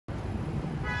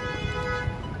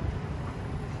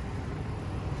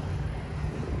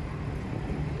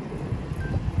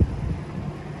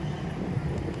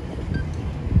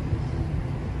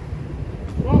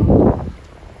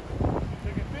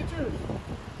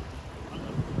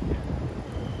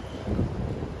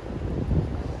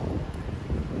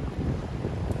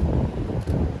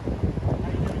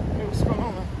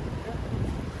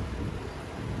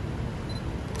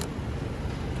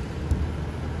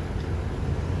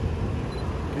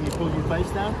pull your face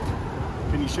down?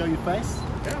 Can you show your face?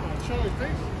 Yeah, I'll show your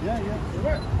face. Yeah, yeah. For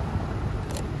what?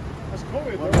 That's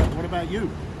COVID, What about you?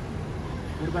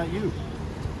 What about you?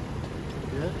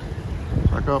 Yeah?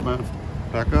 Back up, man.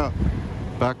 Back up.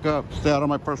 Back up. Stay out of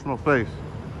my personal space.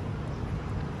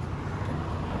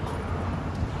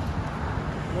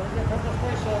 You want to get pepper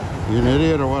spray, so... You an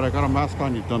idiot or what? I got a mask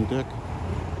on, you dumb dick.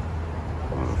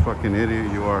 What a fucking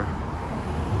idiot you are.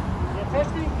 You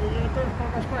trust me? You're going to get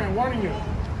pepper spray. I'm warning you.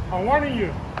 I'm warning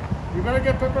you. You're going to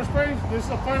get pepper spray? This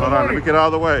is a final Hold on, warning. let me get out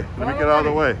of the way. Let me get out of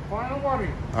the way. Final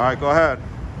warning. All right, go ahead.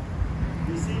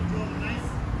 You see him throwing the mace?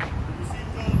 You see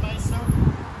him throwing the mace, sir?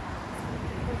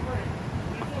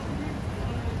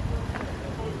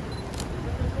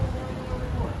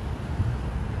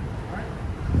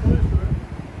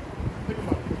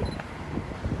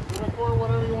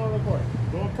 Whatever you want to record.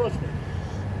 Don't approach me.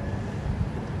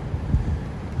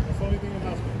 That's the only thing I'm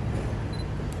asking.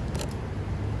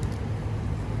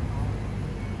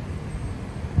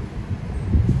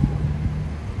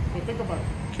 So think about it.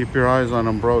 Keep your eyes on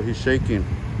him, bro. He's shaking. You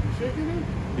shaking him?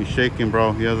 He's shaking,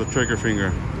 bro. He has a trigger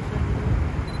finger.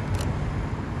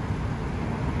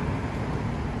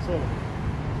 So,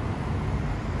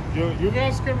 you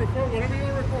guys can record whatever you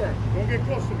want to record. Don't get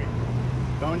close to me.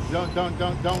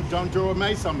 Don't draw a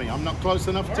mace on me. I'm not close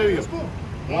enough to you. That's cool.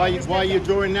 Why are you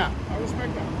drawing that? I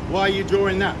respect that. Why are you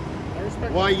drawing that? I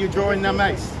respect Why are you drawing the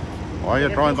mace? Why are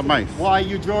you drawing the mace? Why are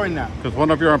you drawing that? Because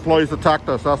one of your employees attacked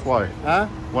us, that's why. Huh?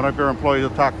 One of your employees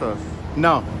attacked us.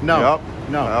 No. Yep.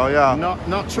 No. Hell yeah.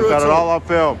 Not true We got at it all. all on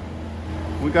film.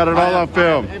 We got it all on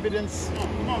film. Evidence.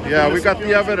 Yeah, we got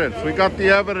the evidence. We got the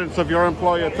evidence of your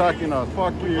employee attacking us.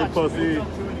 Fuck you, you pussy.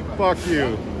 Fuck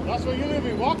you. That's why you leave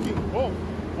me walking. Oh,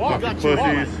 walk. Fucking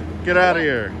pussies. Get out of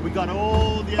here. We got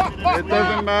all the evidence. It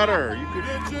doesn't matter. You could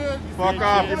fuck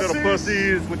off, you little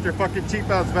pussies, with your fucking cheap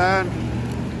ass van.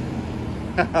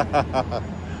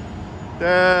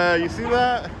 Yeah, you see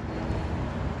that?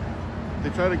 They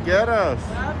try to get us.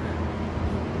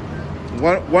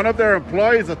 One of their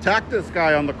employees attacked this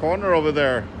guy on the corner over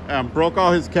there and broke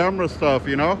all his camera stuff,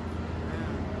 you know?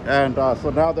 And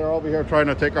so now they're over here trying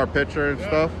to take our picture and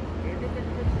stuff. They can take a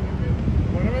picture.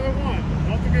 Whatever they want.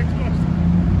 Not to get close.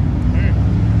 Hey,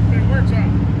 it works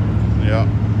out. Yeah.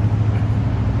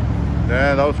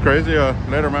 Yeah, that was crazy.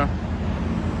 Later, man.